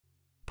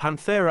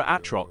Panthera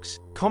atrox,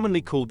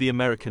 commonly called the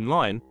American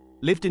lion,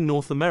 lived in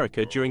North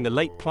America during the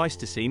late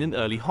Pleistocene and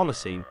early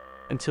Holocene,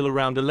 until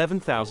around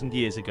 11,000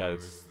 years ago.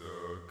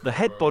 The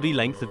head body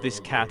length of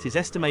this cat is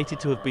estimated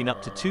to have been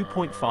up to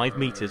 2.5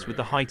 meters with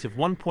a height of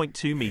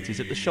 1.2 meters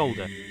at the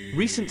shoulder.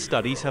 Recent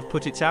studies have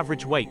put its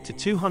average weight to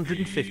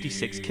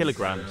 256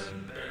 kilograms.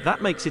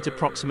 That makes it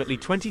approximately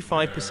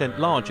 25%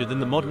 larger than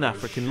the modern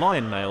African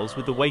lion males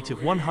with a weight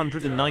of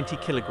 190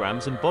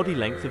 kilograms and body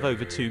length of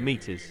over 2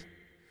 meters.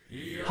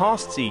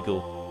 Haast's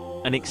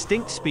eagle, an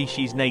extinct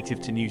species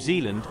native to New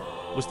Zealand,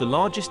 was the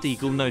largest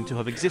eagle known to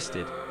have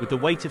existed, with a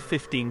weight of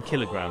 15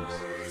 kilograms.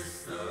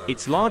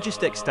 Its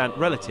largest extant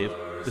relative,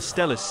 the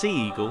Steller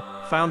sea eagle,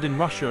 found in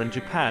Russia and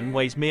Japan,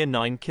 weighs mere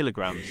 9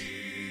 kilograms.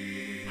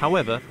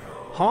 However,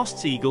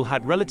 Haast's eagle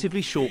had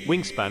relatively short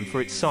wingspan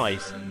for its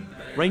size,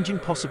 ranging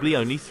possibly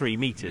only 3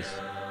 meters.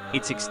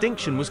 Its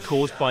extinction was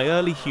caused by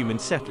early human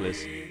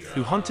settlers,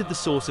 who hunted the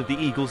source of the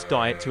eagle's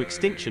diet to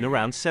extinction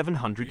around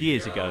 700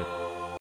 years ago.